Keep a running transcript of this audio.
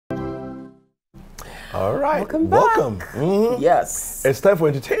All right. Welcome back. Welcome. Yes. It's time for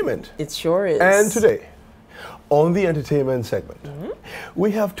entertainment. It sure is. And today, on the entertainment segment,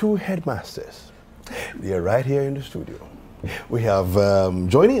 we have two headmasters. They are right here in the studio. We have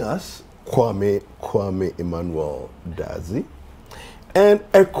joining us Kwame Emmanuel Dazi and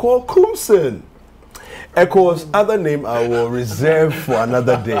Eko Kumson. Eko's other name I will reserve for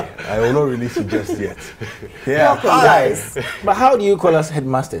another day. I will not really suggest yet. Yeah. Welcome, guys. But how do you call us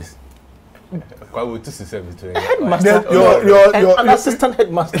headmasters? Headmaster. An assistant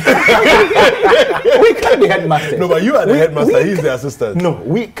headmaster. We can't be headmasters. No, but you are the headmaster. He's the assistant. No,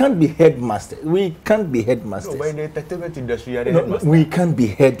 we can't be headmasters. We can't be headmasters. No, but in the entertainment industry, you are the No, headmaster. we can't be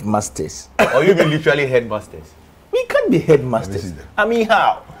headmasters. Or you mean literally headmasters? We can't be headmasters. I mean,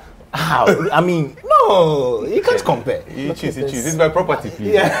 how? How? I mean, no, you can't compare. You choose. It's my property,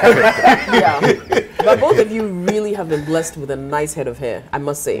 please. Yeah. But both of you really have been blessed with a nice head of hair, I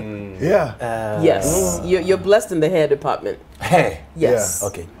must say. Yeah. Yes. You're blessed in the hair department. Hair? Yes. Yeah.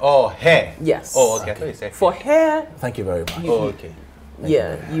 Okay. Oh, hair? Yes. Oh, okay. I thought you said For hair, Thank you very much. Oh, okay.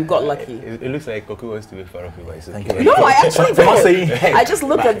 you got lucky. It looks like Koku wants to make fun of you, but it's okay. Thank you very No, much. I actually For not did. saying hair. I just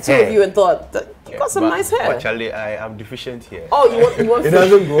looked at two of you and thought, that you got some nice hair. But Charlie, I am deficient here. Oh, you want It fish?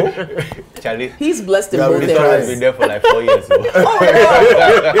 doesn't grow. Charlie, He's blessed in Yeah, both we this one has areas. been there for like 4 years. So.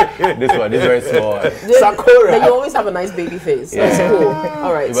 This one is very small. Sakura. Then you always have a nice baby face. That's cool.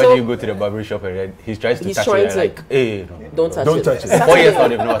 All right. Imagine So you go to the barber shop and then he's trying to He's touch trying it to- like, hey, no. don't touch Don't it. touch it. For 4 years now,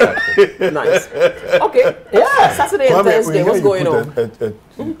 they've not touched it. Nice. Okay. Yeah. Saturday and Kwame, Thursday. we What's hear going you on? put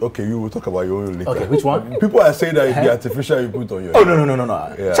okay, you will talk about your own later. Okay, which one? People are saying that it's the artificial you put on your Oh, hair.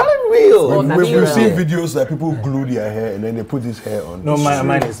 no. Yeah. Charlie, real. Oh, We've seen Yeah. videos that people glue their hair and then they put this hair on. No,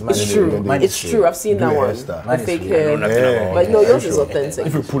 mine is mine. It's is- true. mine It's is true. I've seen Do that a one. hairstyle. The Mine is fake real. hair. No, nothing about But it. no, yours Sure. is authentic.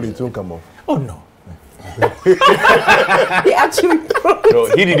 If you pull it, it won't come off. Oh, no. He actually No,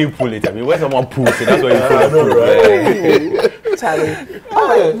 he didn't pull it. I mean, when someone pulls it, that's when you pull it. know, right? Charlie. All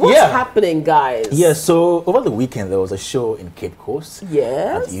right, what's Yeah. happening, guys? Yeah, so over the weekend there was a show in Cape Coast.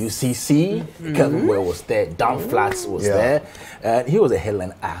 Yes. At UCC. Kelvyn was there, Dan Flats was Yeah. there. And he was a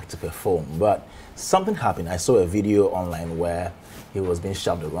headline act to perform. But something happened. I saw a video online where he was being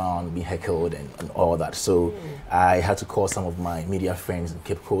shoved around, being heckled and all that. So I had to call some of my media friends in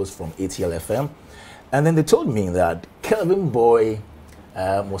Cape Coast from ATL FM. And then they told me that Kelvyn Boy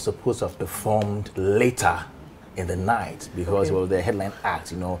was supposed to have performed later in the night because he was the headline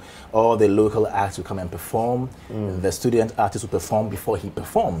act. You know, all the local acts would come and perform. The student artists would perform before he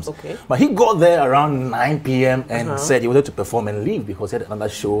performs. Okay. But he got there around 9 p.m. and said he wanted to perform and leave because he had another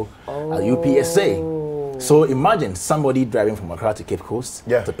show at UPSA. So imagine somebody driving from Accra to Cape Coast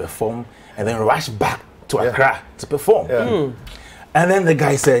to perform and then rush back to Accra to perform. And then the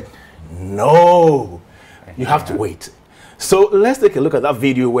guy said, no, you have to wait. So let's take a look at that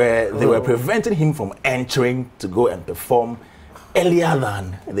video where they were preventing him from entering to go and perform earlier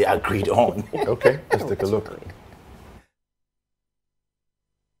than they agreed on. Okay, let's take a look.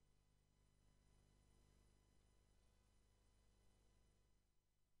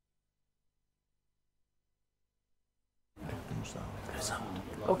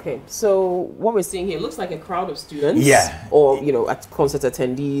 Okay, so what we're seeing here looks like a crowd of students. Yeah. Or, you know, at concert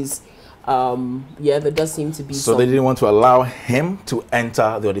attendees. Yeah, there does seem to be So some. they didn't want to allow him to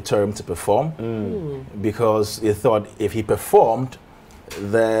enter the auditorium to perform because they thought if he performed,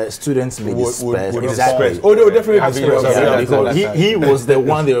 the students may disperse. Would Exactly. disperse. Oh, they would definitely disperse. Yeah, Yeah, because he was the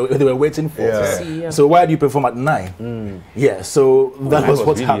one they were waiting for. Yeah. See, yeah. So why do you perform at 9? Yeah, so that was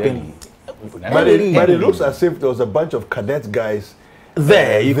what really happened. But it looks as if there was a bunch of cadet guys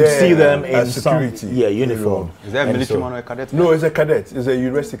There, you could see them in as some security. uniform. Is that a And military so- man or a cadet? No, it's a cadet. It's a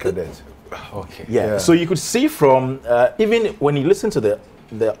university cadet. Okay. Yeah. So you could see from even when you listen to the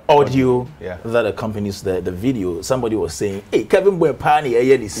audio Yeah. that accompanies the video, somebody was saying, "Hey, Kelvyn Boy Pani,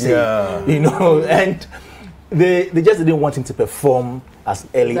 Yeah. you know," and they just didn't want him to perform as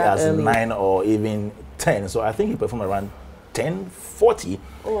early That as early. 9 or even 10. So I think he performed around 10:40.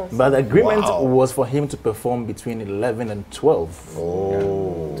 But the agreement was for him to perform between 11 and 12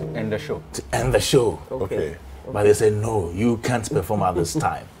 To end the show. to end the show. Okay. But they said, no, you can't perform at this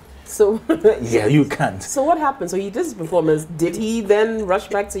time. So, Yeah, you can't. so what happened? So he did his performance. Did he then rush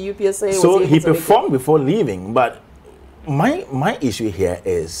back to UPSA? So Was he able to make it? performed before leaving, but my issue here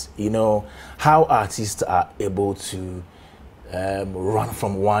is, you know, how artists are able to run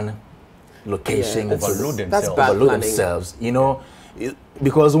from one location Yeah, to Overload That's themselves. bad overload planning. themselves, you know,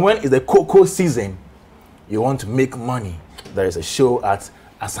 because when it's the cocoa season, you want to make money. There is a show at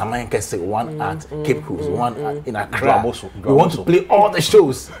Asamankese, one at Cape Coast, one at, in Accra. Gramoso. You want to play all the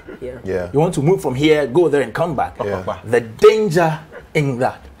shows. Yeah. Yeah. You want to move from here, go there and come back. Yeah. The danger in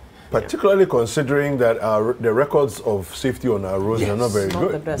that Particularly considering that the records of safety on our roads are not very Not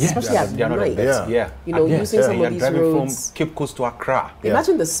good. the best, Yeah. especially at They are not the night. best. Yeah. Yeah. You know, using some You're of these driving roads. from Cape Coast to Accra. Yeah.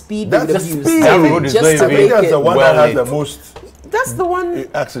 Imagine the speed That's they the would use. speed. That road is just not to I think make that's the it. one well that has the lit. most That's the one.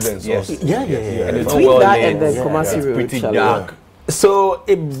 accidents Yes. also. Yeah. And it's Between well that lit. and the Yeah. Kumasi It's Road. pretty Charlie. dark. So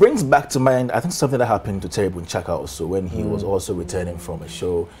it brings back to mind, I think, something that happened to Terry Bunchaka also when he was also returning from a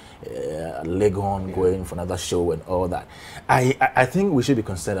show, Legon, going for another show and all that. I think we should be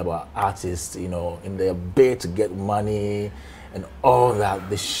concerned about artists, you know, in their bid to get money and all that.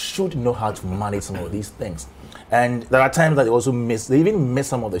 They should know how to manage some of these things. And there are times that they even miss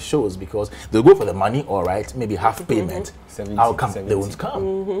some of the shows because they'll go for the money, all right, maybe half payment. 70, How come they 70. won't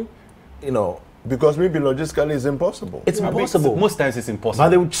come? You know, Because maybe logistically it's impossible. it's impossible. Most times it's impossible. But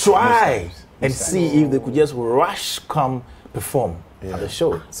they would try Most and times. see if they could just rush come perform at the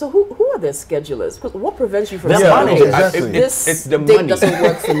show. So who are their schedulers? Because what prevents you from Their saying, managers. "Okay, Exactly. this It's the date money. doesn't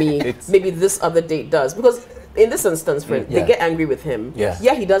work for me. It's- Maybe this other date does." Because in this instance, friend, Yeah. they get angry with him. Yeah.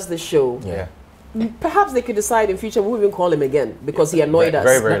 He does the show. Yeah. Perhaps they could decide in future we won't even call him again because he annoyed us.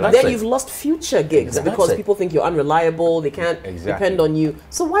 Very, very likely. Then That's you've lost future gigs Exactly. because That's it. people think you're unreliable. They can't Exactly. depend on you.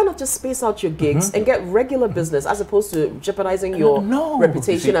 So why not just space out your gigs and get regular business as opposed to jeopardizing your No.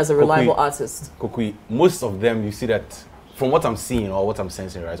 reputation You see, as a reliable Kokui- artist? Kokui, most of them, you see that from what I'm seeing or what I'm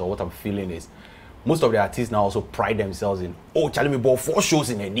sensing, right, or what I'm feeling is most of the artists now also pride themselves in, oh, Charlie, me bought 4 shows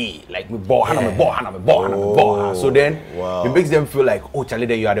in a day. Like, me bought, Hannah, me bought, Hannah, me bought, Hannah, me bought. So then, wow. it makes them feel like, oh, Charlie,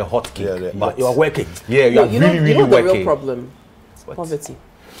 then you are the hot cake. Yeah, but You are working. yeah, you No, are you really, know, really you know the working. real problem? Poverty.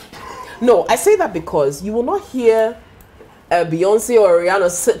 No, I say that because you will not hear Beyonce or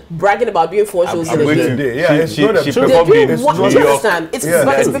Rihanna bragging about doing 4 shows I'm in a going day. to- day. Yeah, it's she not a she true- They're performed doing in what? New Do you York. understand? It's, Yeah.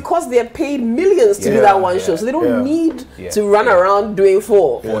 but it's because they're paid millions to do Yeah. that one show, Yeah. so they don't Yeah. need Yeah. to run around doing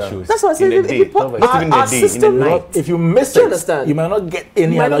 4. 4 shows. That's why I say in a if day. you put Not even in our a day, in a system, night. If you miss Do you it, understand? you might not get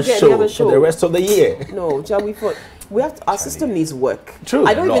any might other not get show any other for show. the rest of the year. No, Joe, we have to, our system needs work. True.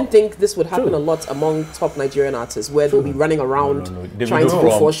 I don't A even lot. think this would happen True. a lot among top Nigerian artists, where they'll be running around They trying to go do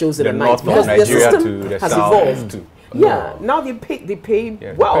from 4 shows in the a night north of because the Nigeria system to the has south evolved. to- Yeah, now they pay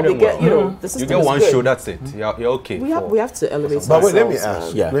Yeah, well. pay They them get well. you know the system You get is one good. show, that's it. You're okay. We have to elevate. But wait, let me ourselves, ask.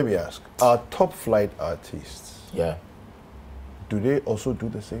 man. Yeah. Let me ask. Our top flight artists, Yeah. do they also do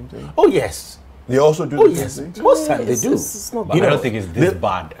the same thing? Oh yes. They also do Oh the yes. same thing? Most times they It's- do. it's not But bad. I don't think it's this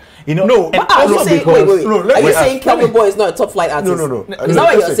bad. You know. No, and but Are you also saying, because wait. no, let Are me you ask- saying Kelvyn Boy is not a top flight artist? No. Is that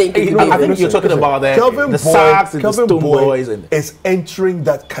what you're saying? I think you're talking about the Kelvyn Sags and the Kelvyn Stone Boy Boys and is entering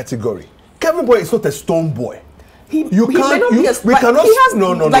that category. Kelvyn Boy is not a Stone Boy. He You may can't- not you- be a, we but cannot- He has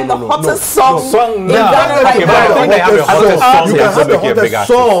no, like the no, hottest no. Song in now. Ghana right Okay, but now. I think they have a hottest song. You can They have also the make you a big hottest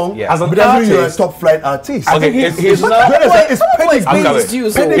artist. song, Yeah. As an but doesn't mean you're a artist- top flight artist. I think Okay, he's But not. you understand, it's Boy is pedigree. paying his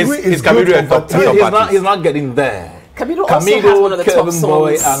dues. Pedigree Is is Camido built a top over time. artist? He's not getting there. Camido also has one of the top Kelvyn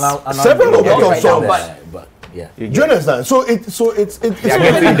Boy, songs. and Several of the top right now, songs. but yeah. Do you understand? So it's They are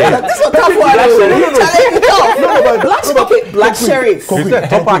getting there. this is a tough one. Black Sheriff. He's a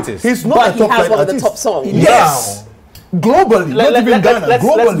top artist. He's not But a he top has flight one of the artist. top songs. Yes. Globally, not even Ghana. Let's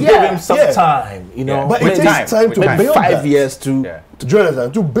Globally. give Yeah. him some Yeah. time, you know. Yeah. But it Maybe takes time to With time. build 5 that. years to. Yeah. Do you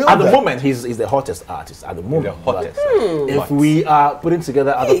understand? To build At the that. moment, he's the hottest artist. At the moment, The hottest. But if we are putting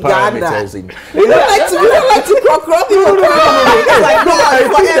together other Ghana. parameters in, We don't like to crock people. Like, no,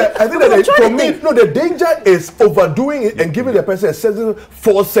 I think that for me, no, the danger is overdoing it and giving the person a certain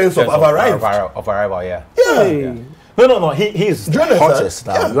false sense of I've arrived. Of arrival, yeah. Yeah. no. He's Do you the understand? hottest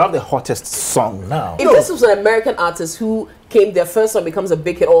now. Yeah. You have the hottest song now. If this was an American artist who came, their first song becomes a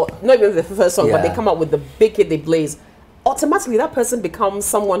big hit, or not even the first song, but they Yeah. come out with the big hit, they blaze, automatically that person becomes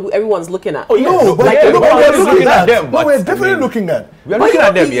someone who everyone's looking at. Oh, yeah. No, but yeah, no, we're we're looking looking at at them, them. but No, we're I definitely mean- looking at. We are But looking you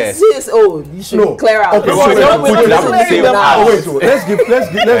at them, don't yes. see this, oh, you should No. clear out. Okay, This so is we're not- not we're putting not them on clearing the same them out. Oh, wait, so let's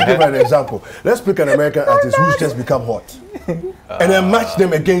give an example. Let's pick an American artist who's just become hot, and then match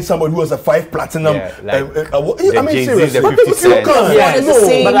them against somebody who has a 5 platinum. Yeah, like I mean, Jay-Z, seriously, the but 50 you Cent. can't. Yeah, it's the no,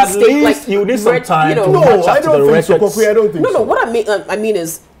 same but at state, least like, you need some red, time you know, to No, match up I to don't the think so, records. Kofi. I don't think No, so. what I mean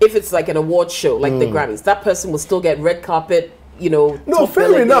is, if it's like an award show, like the Grammys, that person will still get red carpet, you know. No, top fair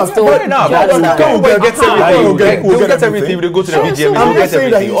billing, enough. still- Fair enough. You But understand? Kelvyn Boy gets everything. We'll get everything. everything. They go to the BGM. So We'll I'm get just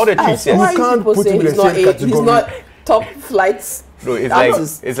saying that everything. All the Ah, trips, so yes. why You is can't people put him saying in the he's not same he's category. not top flights? No, it's I like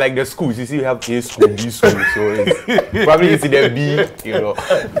just- it's like the schools. You see, you have A school, B school, so it's probably you see the B. You know,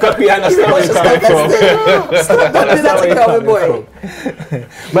 Because we understand where you're coming from. Stop doing that to Kelvyn Boy.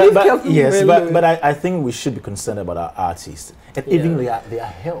 But Kelvyn yes, really- but I think we should be concerned about our artists and even their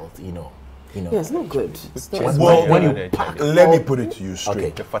health. You know. Yeah, it's not good. It's not. Well, when you yeah, pack. Let me put it to you straight. Okay.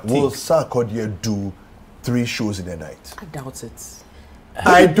 The fatigue. Will Sarkodie do 3 shows in a night? I doubt it.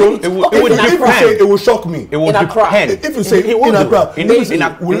 I don't. It would If you depend. say it will shock me. It would In Accra. depend. If you say He will in do. Accra, In maybe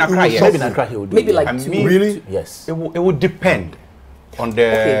Accra, yes. Maybe in Accra he will do. Maybe yeah. like I two. mean, really. Yes, It would depend on the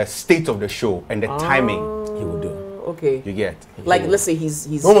Okay. state of the show and the timing. he will do. Okay. You get. Like let's say he's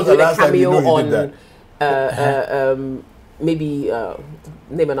When was the doing a last time you cameo know he did on maybe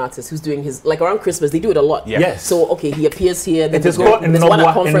name an artist who's doing his like around Christmas they do it a lot. Yeah. Yes. So okay, he appears here. Then It is they go- called there's one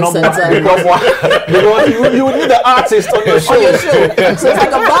at conference center. because you would need the artist on your show. On your show. So it's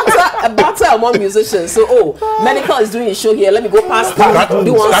like a barter among musicians. So Medical is doing a show here. Let me go pass through,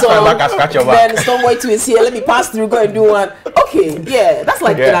 do one Scratch my song. back and scratch your back. Then Stormboy 2 is here. Let me pass through, go and do one. Okay, yeah, that's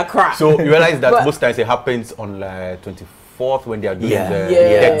like in Accra. So you realize that But- most times it happens on like 24th when they are doing Yeah. the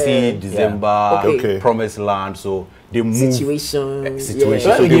Yeah. 30 December Okay. Promised Land. So they move. Situation. Situation.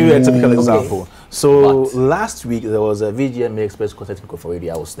 Let So me give you a they typical move. example. So But- last week there was a VGMA Express concert in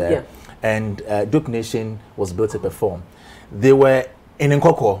Koforidua. I was there, Yeah. and Dope Nation was built to perform. They were in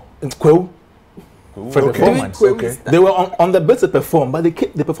Nkoko, in Kwew, for Okay. performance. Doing Kwew is They were on the bill to perform, but they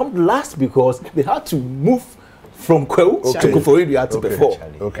performed last because they had to move from Kwew to Okay. Koforidua to Okay. perform.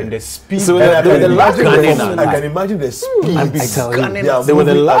 Okay. And the speed. So And they I were can the last to imagine perform. I can imagine the speed. I tell you, They are they were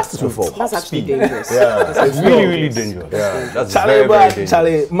the moving last at to perform. That's actually dangerous. Yeah, It's really, really dangerous. Yeah. That's Charlie, very, very but dangerous.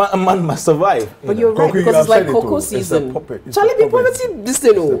 Charlie, man must survive. But you're right Concrete, you because have it's like said it Coco too. It's the season. puppet. It's Charlie, the be puppet. poverty this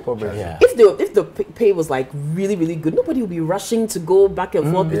thing. The Oh. problem. Yeah. If the pay was like really really good, nobody will be rushing to go back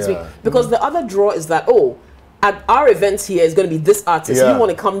and forth between Yeah. because the other draw is that at our event here is going to be this artist. Yeah. You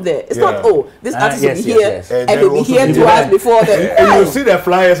want to come there? It's Yeah. not this artist yes, will be yes, here yes. And and then will be also here be 2 hours there. before the. And you see the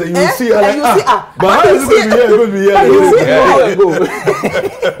flyers and you see how and you see, but how is it going to be here? It's going to be here. you see Yeah. how it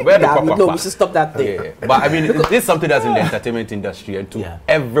go. Where the Nah, papa- no, we should stop that thing. Yeah, but I mean, this is something that's in the entertainment industry and to Yeah.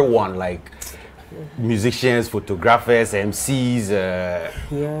 everyone, like musicians, photographers, MCs,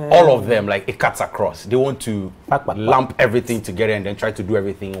 Yeah. all of them, like it cuts across. They want to Back. lump everything together and then try to do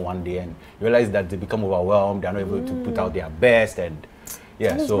everything in one day and realize that they become overwhelmed. They're not able to put out their best and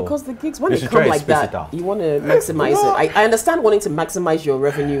yeah. And it's So because the gigs when they they should come try and like space that, it out. you want to maximize it. I understand wanting to maximize your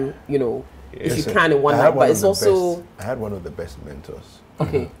revenue, if you Listen, can in one I had night, one but of it's the also best- I had one of the best mentors,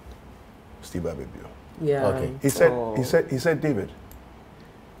 okay. Steve Abibio. Yeah. Okay. He said, Oh. he said, David,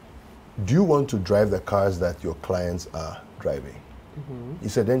 do you want to drive the cars that your clients are driving? He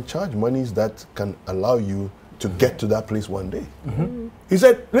said, then charge monies that can allow you to get to that place one day. He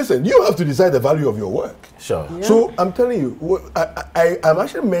said, listen, you have to decide the value of your work. Sure. Yeah. So I'm telling you, I'm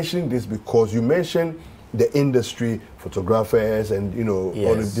actually mentioning this because you mentioned the industry, photographers, and all the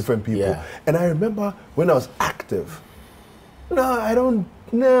Yes. different people. Yeah. And I remember when I was active. No, I don't.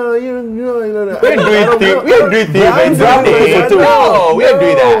 No, you know. We ain't doing things. We ain't doing things. No, we ain't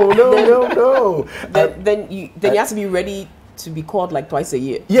doing that. No. Then you have to be ready to be called like twice a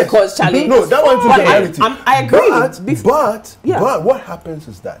year. Yes. Because Charlie. No, that one but is reality. I agree. But what happens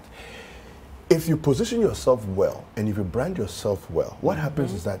is that if you position yourself well and if you brand yourself well, what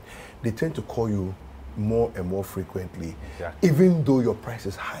happens is that they tend to call you more and more frequently, Exactly. even though your price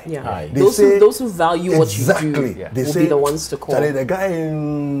is high. Yeah. Aye. They Those say- who value what you Exactly. do Yeah. They will say be the ones to call. Charlie, the guy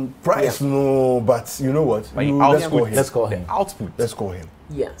in price, no, but you know what? But You- output, let's call him. Let's call him. Output. Let's call him.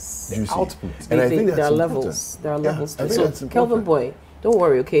 Yes. You see? output. And I think there that's are important. levels. There are Yeah, levels. I To think it. that's So, important. Kelvin boy, don't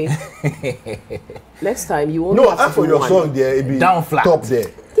worry, okay? Next time you won't No, have to as for do your one. song there, it be Down flat. top there.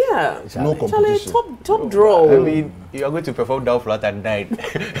 Yeah. No Charlie, competition. top draw. I mean, you are going to perform down flat at night.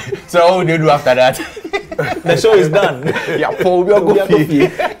 So what will you do after that? The show is done. Yeah, Paul, we are going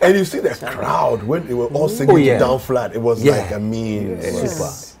And you see the crowd when they were all singing yeah. down flat. It was Yeah. like, I mean, it was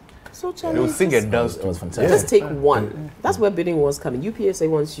Super. So They will Charlie, sing and dance. It was too. fantastic. just take one. That's where bidding was coming. UPSA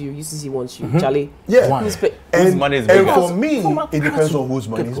wants you, UCC wants you. Charlie, yeah. One. who's pay- And, money is and bigger? for me, Come on, it depends that's on whose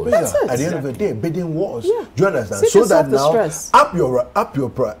money is good bigger. That's it. At the end of the day, bidding wars. Yeah. Do you understand? Save So yourself that the now stress. up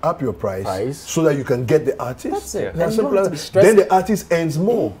your price, so that you can get the artist. That's it. Yeah. And As you don't simple have to be as- stressed. then the artist earns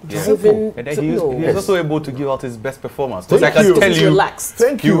more. Yeah. Even And then to he know. is also able to give out his best performance. Because I Thank can you. tell He's you, relaxed.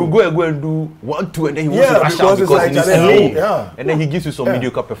 Thank he you. will go and do 1, 2, and then he wants Yeah, to rush out because it's because like he needs challenge. alone. Yeah. And then he gives you some Yeah.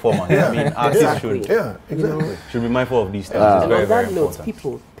 mediocre performance. Yeah. I mean, artists Exactly. Yeah, exactly. should be mindful of these things. And It's very, on very that note, important.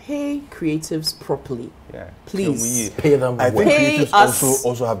 people, pay creatives properly. Yeah. Please. Pay them I think well. Pay creatives us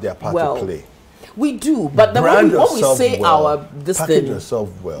also have their part well. to play. We do, but the Brand when we yourself say well. our this Package thing, yourself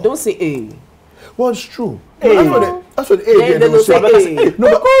well. don't say a. Well, it's true. Hey. That's what Then they they'll will say, say. hey.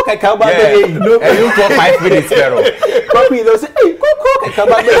 No, but Yeah. And you for 5 minutes, Pharaoh. Papi, they'll say, hey, Coco, come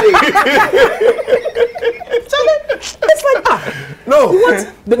back It's like no.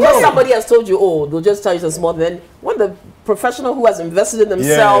 because somebody has told you, oh, they'll just charge you a small. Then when the professional who has invested in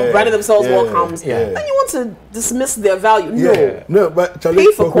themselves, branded themselves well comes, then you want to dismiss their value. No, but Charlie,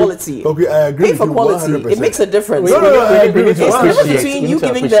 pay for quality. Okay, I agree. Pay for quality. 100%. It makes a difference. I agree with you. It's the difference between you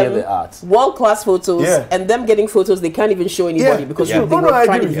giving them world-class photos and them getting photos they can't even show anybody because they were I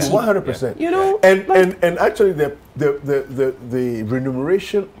trying agree to with you 100%. You know, and actually the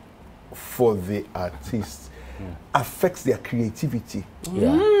remuneration for the artists affects their creativity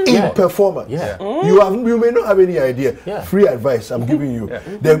in performance. You may not have any idea. Free advice I'm giving you.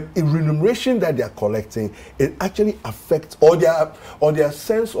 The remuneration that they are collecting, it actually affects or their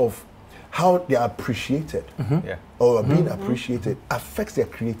sense of how they are appreciated or being appreciated affects their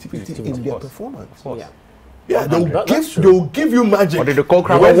creativity in their performance. Yeah, they'll give you magic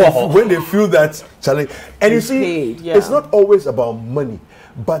when they feel that challenge. And you see, it's not always about money,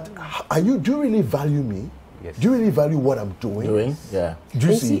 but do you really value me? Yes. Do you really value what I'm doing? Yeah. Do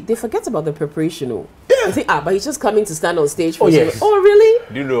you see? They forget about the preparation. They think, but he's just coming to stand on stage for you. Oh,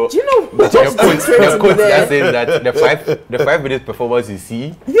 really? Do you know? Your coach that saying that the 5 minute performance you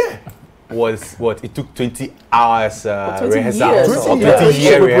see was what it took 20 hours rehearsal, 20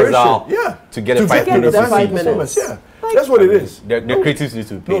 year rehearsal to get a 5 minutes. Yeah. That's what it is. The creatives need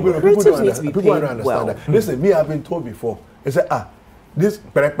to pay. No, people don't understand that. Listen, me, I've been told before. They say, this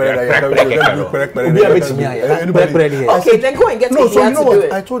okay, then go and get no, so you know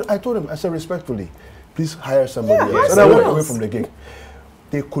what? I told him, I said respectfully, please hire somebody else. And I walked away from the gig.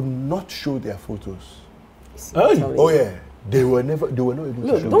 They could not show their photos. Oh yeah. They were not able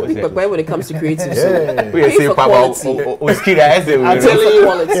to show. Don't be prepared when it comes to creativity. Pay for quality. I'm telling you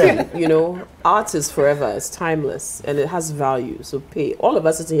quality. You know, art is forever, it's timeless, and it has value. So pay. All of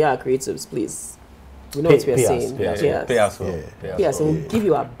us sitting here are creatives, please. We know what we are saying. Pay us well. Yes, and we'll give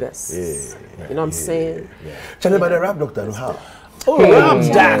you our best. You know what I'm saying? Tell me about the rap doctor. How? Rap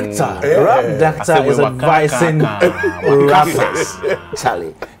Doctor is advising rappers.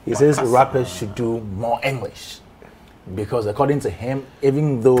 Charlie, he says rappers should do more English because, according to him,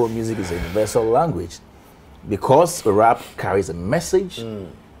 even though music is a universal language, because rap carries a message,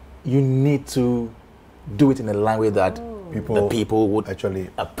 you need to do it in a language that people would actually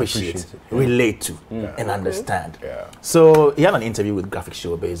appreciate, relate to, and understand. So he had an interview with Graphic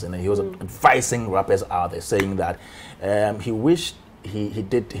Showbiz, and he was advising rappers out there, saying that he wished he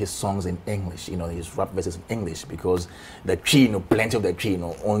did his songs in English, his rap verses in English, because the tree, plenty of the tree,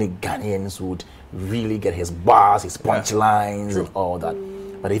 only Ghanaians would really get his bars, his punchlines, and all that.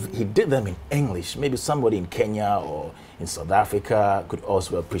 But if he did them in English, maybe somebody in Kenya or in South Africa could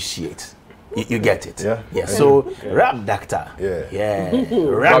also appreciate. You get it. Yeah. So Rap Doctor.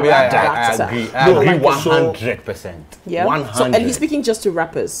 Rap Doctor. I agree 100%. Yeah. 100. So, and he's speaking just to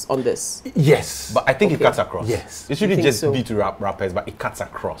rappers on this. Yes. But I think it cuts across. Yes. It shouldn't just be to rappers, but it cuts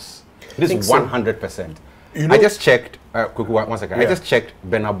across. This is 100%. I just checked. One second. I just checked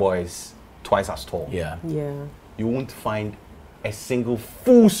Burna Boy's Twice as Tall. Yeah. You won't find a single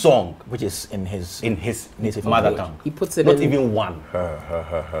full song which is in his native mother tongue. He puts it not in. even one.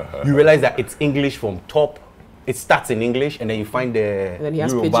 You realize that it's English from top. It starts in English and then you find the and then he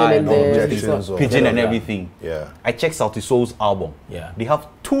has Yoruba pidgin and everything. I checked Sauti Soul's album. They have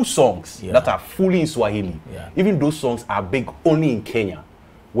 2 songs that are fully in Swahili. Even those songs are big only in Kenya.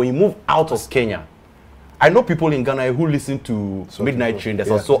 When you move out of Kenya, I know people in Ghana who listen to Midnight Train,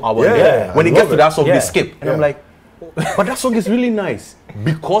 there's also album. When they get to that song, they skip. And I'm like, but that song is really nice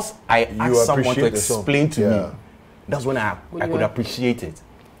because I asked someone to explain to me. That's when I could appreciate it.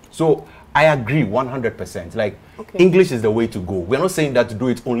 So I agree 100%. Like English is the way to go. We're not saying that to do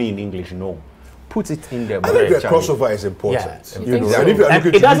it only in English. No, put it in there. I think the crossover is important. And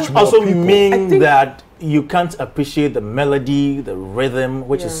it doesn't also mean that you can't appreciate the melody, the rhythm,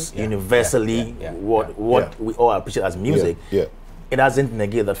 which is universally what we all appreciate as music. It doesn't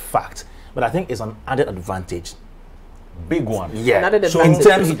negate that fact. But I think it's an added advantage. Big one. So in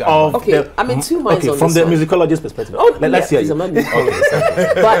terms of I'm in 2 minds on from this the musicologist perspective. Let's hear you.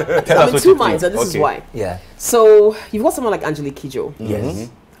 But I'm in 2 minds, and this is why. So you've got someone like Angelique Kidjo,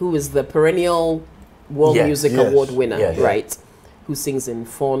 who is the perennial World Music Award winner, right? Who sings in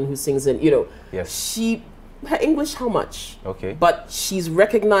Fon, who sings in, her English, how much? But she's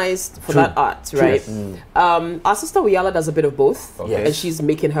recognized for that art, right? Our sister Uyala does a bit of both, and she's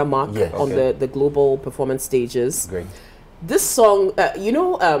making her mark on the global performance stages. Great. This song,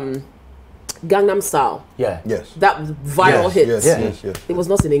 Gangnam Style. That viral hit. It was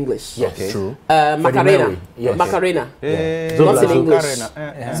not in English. True. Macarena. Macarena. Not in English.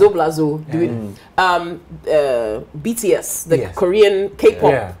 Zoblazo. BTS, the Korean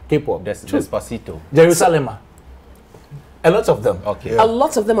K-pop. K-pop. Despacito. Jerusalem. A lot of them. A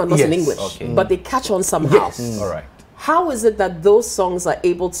lot of them are not in English, but they catch on somehow. All right. how is it that those songs are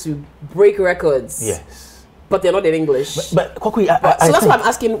able to break records? Yes. But they're not in English. But Kwakui, so that's why I'm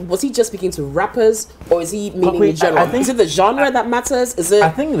asking, was he just speaking to rappers, or is he meaning in general? Is it the genre that matters? Is it? I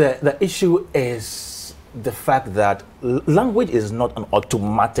think the issue is the fact that language is not an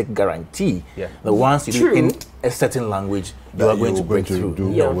automatic guarantee. Yeah. The once you do in a certain language, you are going to break through.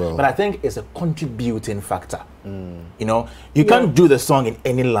 Well. But I think it's a contributing factor. You know, you can't do the song in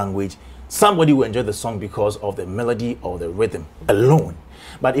any language. Somebody will enjoy the song because of the melody or the rhythm alone.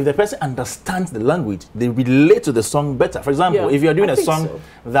 But if the person understands the language, they relate to the song better. For example, if you're doing a song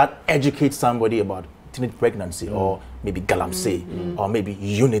that educates somebody about teenage pregnancy or maybe galamsey or maybe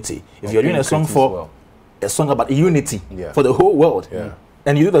unity. If you're doing a song for a song about unity for the whole world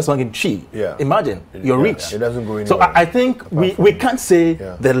and you do the song in Chi, imagine your reach. It doesn't go anywhere. So I think we can't say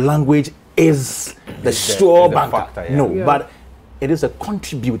the language is the sure banker. But it is a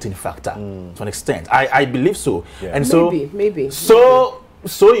contributing factor to an extent. I believe so. And maybe.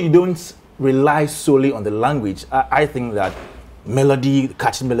 So you don't rely solely on the language. I think that melody,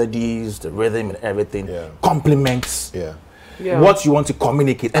 catchy melodies, the rhythm and everything complements what you want to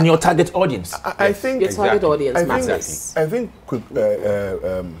communicate and your target audience. I think your target audience matters. I think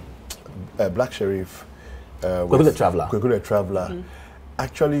Black Sheriff, Kwakui the Traveler,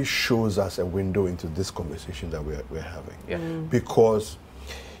 actually shows us a window into this conversation that we're having. Because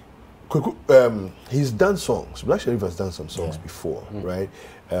he's done songs. Black Sheriff has done some songs before, right?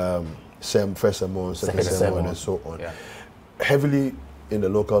 First Sermon, Second Sermon, and so on. Heavily in the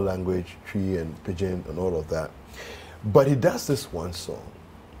local language, Tree and Pidgin and all of that. But he does this one song.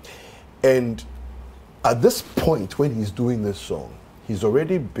 And at this point, when he's doing this song, he's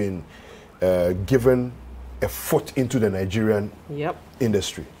already been given a foot into the Nigerian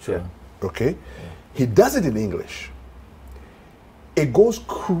industry. Okay? He does it in English. It goes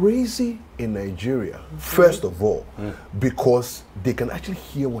crazy in Nigeria, first of all, because they can actually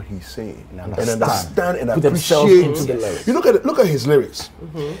hear what he's saying and understand and appreciate. You look at his lyrics.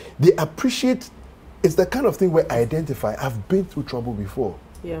 They appreciate. It's the kind of thing where I identify. I've been through trouble before.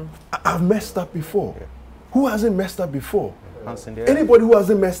 I've messed up before. Who hasn't messed up before? Anybody who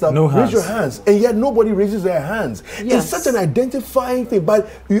hasn't messed up, raise your hands. And yet nobody raises their hands. It's such an identifying thing, but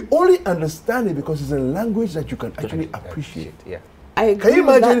you only understand it because it's a language that you can actually appreciate. I agree. Can you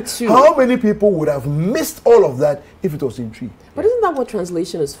imagine how many people would have missed all of that if it was in Tree? But isn't that what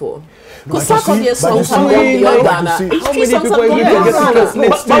translation is for? Because Sarkodie songs have gone beyond Ghana. How many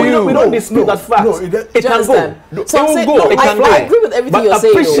people we don't dispute that fact. It can go. So I'm saying, I agree with everything you're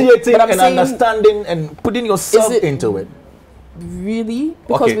saying. Appreciating and understanding and putting yourself into it. Really?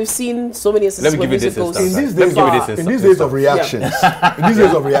 Because we've seen so many instances where musicals in these days of reactions. In these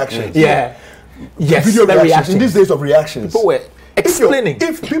days of reactions. Video reactions. In these days of reactions. People were explaining.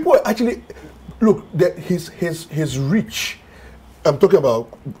 If people actually look, his reach. I'm talking about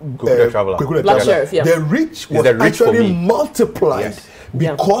Black Sheriff. The reach was actually multiplied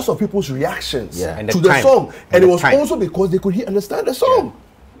because of people's reactions to the song, and it was also because they could understand the song.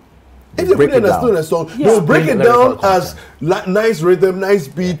 If they couldn't understand the song, they will break it down as nice rhythm, nice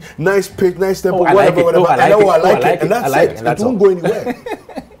beat, nice pitch, nice tempo, whatever. I like it, and that's it. It won't go anywhere.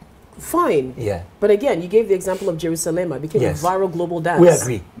 Fine. But again, you gave the example of Jerusalem. It became a viral global dance. We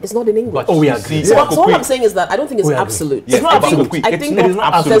agree. It's not in English. We agree. So all I'm saying is that I don't think it's absolute. It's not absolute. I think it's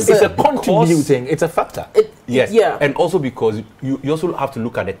not absolute. It's a contributing. It's a factor. And also because you also have to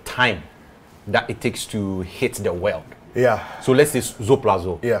look at the time that it takes to hit the world. So let's say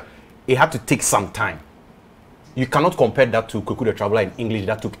Zoplazo. It had to take some time. You cannot compare that to Kwakui the Traveler in English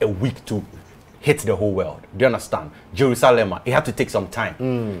that took a week to hit the whole world. Do you understand? Jerusalem, it had to take some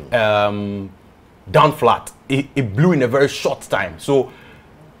time. Down Flat, it blew in a very short time. So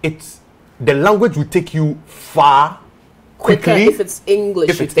the language will take you far quickly if it's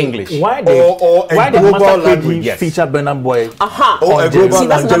English. Why did Master KG feature Burna Boy or see,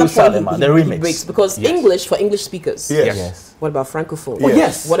 that's Jerusalem, the remix? Because English for English speakers. Yes. What about Francophone?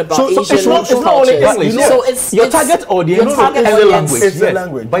 Yes. What about Asian it's not only English. So it's your target audience is the language. It's the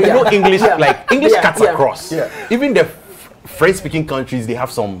language. But you know English, like English cuts across. Even the French-speaking countries, they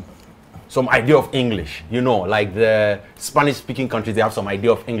have some idea of English. You know, like the Spanish-speaking countries, they have some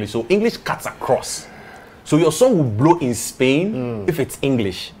idea of English. So English cuts across. So your song will blow in Spain if it's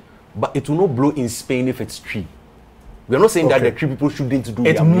English, but it will not blow in Spain if it's Tree. We're not saying that the Tree people shouldn't do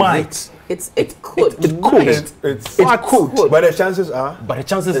it. Might. It could. It could. But the chances are.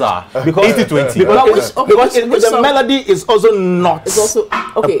 Because 80-20. Because the melody is also not. It's also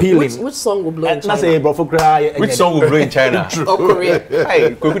Okay, appealing. which song will blow in China? Which song will blow in China? Or Korea?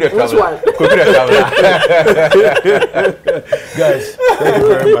 Hey, Korea Which one? Guys, thank you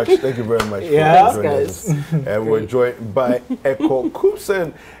very much. Thank you very much. Yeah, guys. And we're joined by Echo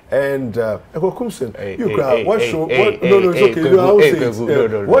Kumsen. And Echo Kumsen, you cry. What show? No, it's okay.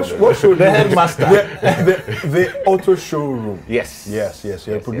 What show? The headmaster. The auto showroom. Yes.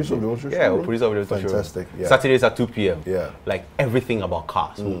 You're producer of the auto showroom. Yeah, we're producer of the auto showroom. Fantastic. Yeah. Saturdays at 2 p.m. Yeah. Like everything about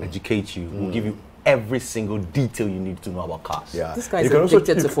cars. We'll educate you. We'll give you every single detail you need to know about cars. Yeah. This guy's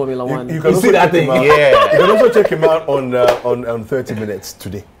addicted to Formula One. You can see that thing. Yeah. You can also check him out on 30 Minutes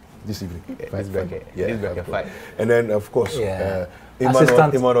today, this evening. Yeah. And then of course,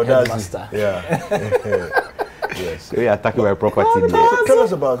 Assistant Headmaster. Yeah. Yes. We are attacking my property. Tell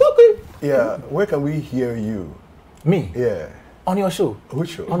us about. Yeah. Where can we hear you? Me? Yeah. On your show?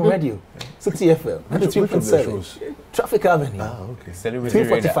 Which show? On radio. City FM. Which of the shows? Traffic Avenue. Okay.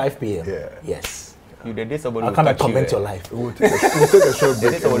 3:45 p.m. Yeah. Yes. You the day somebody I'll come and comment your life. We'll take a short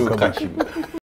break. Somebody will catch you.